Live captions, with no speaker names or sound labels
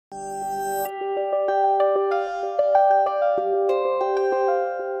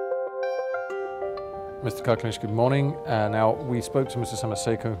Mr. Karklins, good morning. Now, we spoke to Mr.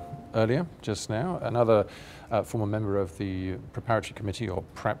 Samaseko earlier, just now, another former member of the Preparatory Committee, or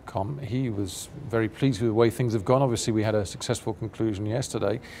Prepcom. He was very pleased with the way things have gone. Obviously, we had a successful conclusion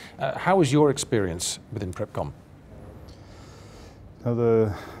yesterday. How was your experience within Prepcom? Now,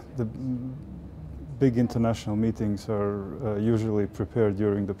 the big international meetings are usually prepared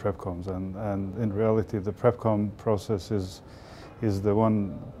during the Prepcoms, and in reality, the Prepcom process is the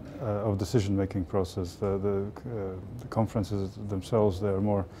one of decision-making process. The conferences themselves, they are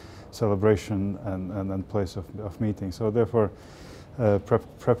more celebration and place of meeting. So therefore,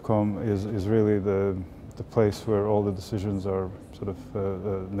 Prepcom is really the place where all the decisions are sort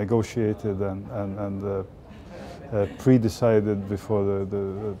of negotiated and pre-decided before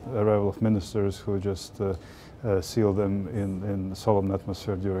the arrival of ministers, who just seal them in solemn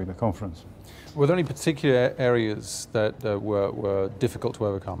atmosphere during the conference. Were there any particular areas that were difficult to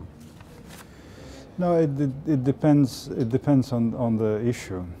overcome? No, it depends. It depends on the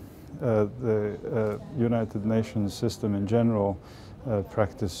issue. The United Nations system in general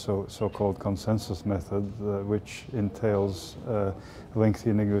practice so-called consensus method, which entails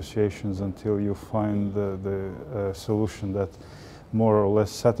lengthy negotiations until you find the solution that more or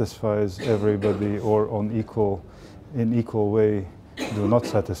less satisfies everybody, or in equal way do not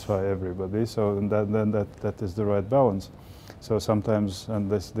satisfy everybody. So then that is the right balance. So sometimes, and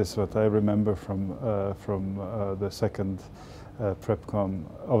this is what I remember from the second Prepcom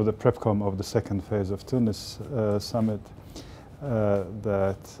of the second phase of Tunis summit,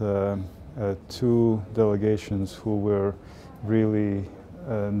 that two delegations who were really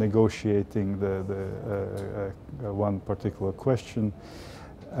negotiating the one particular question,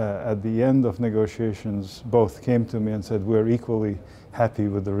 at the end of negotiations, both came to me and said, we're equally happy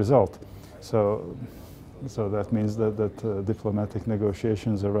with the result. So that means that diplomatic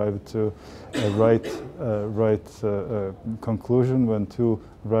negotiations arrived to a right conclusion when two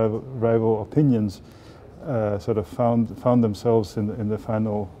rival opinions sort of found themselves in the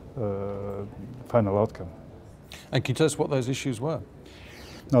final outcome. And can you tell us what those issues were?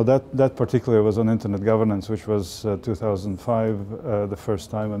 No, that particularly was on internet governance, which was 2005, the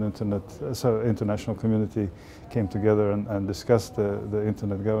first time an international community came together and discussed the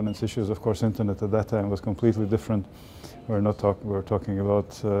internet governance issues. Of course, internet at that time was completely different. We're talking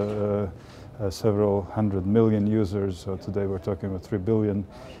about several 100 million users. So today we're talking about 3 billion.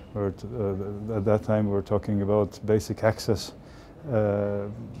 At that time we're talking about basic access.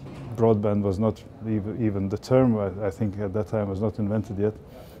 Broadband was not even the term, I think at that time was not invented yet.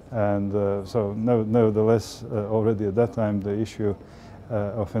 And so nevertheless, already at that time, the issue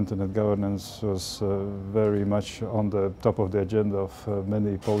of internet governance was very much on the top of the agenda of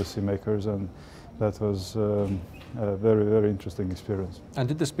many policymakers, and that was a very, very interesting experience. And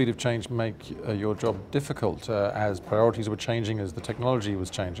did the speed of change make your job difficult as priorities were changing, as the technology was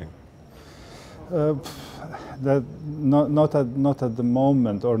changing? Not at the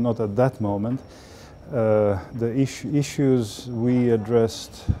moment, or not at that moment. The issues we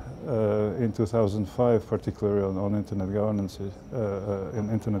addressed in 2005, particularly on internet governance, in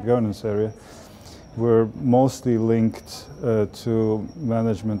internet governance area, were mostly linked to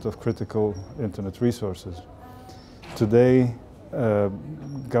management of critical internet resources. Today,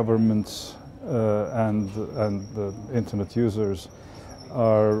 governments and the internet users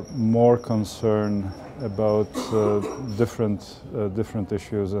are more concerned about different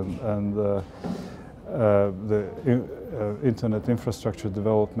issues, and the internet infrastructure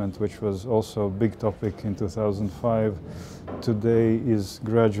development, which was also a big topic in 2005, today is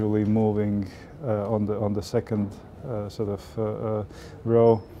gradually moving on the second sort of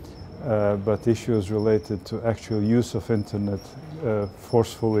row, but issues related to actual use of internet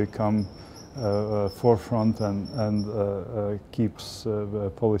forcefully come forefront and keeps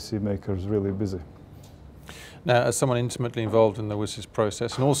policymakers really busy. Now, as someone intimately involved in the WSIS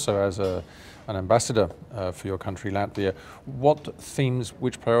process, and also as an ambassador for your country, Latvia, what themes,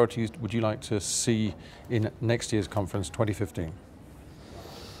 which priorities would you like to see in next year's conference, 2015?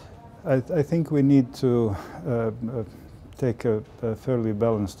 I think we need to take a fairly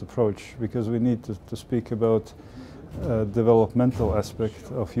balanced approach, because we need to speak about developmental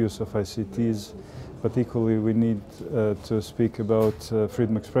aspect of use of ICTs, but equally we need to speak about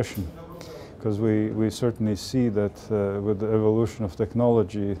freedom of expression, because we certainly see that with the evolution of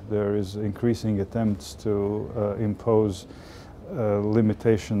technology there is increasing attempts to impose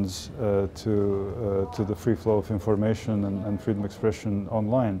limitations to the free flow of information and freedom of expression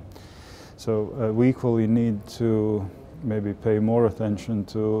online. So we equally need to maybe pay more attention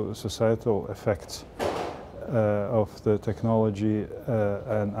to societal effects of the technology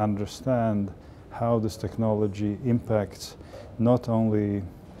and understand how this technology impacts not only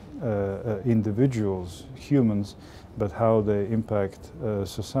individuals, humans, but how they impact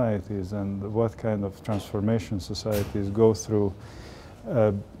societies and what kind of transformation societies go through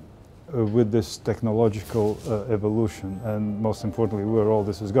with this technological evolution, and most importantly, where all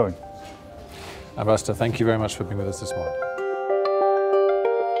this is going. Ambassador, thank you very much for being with us this morning.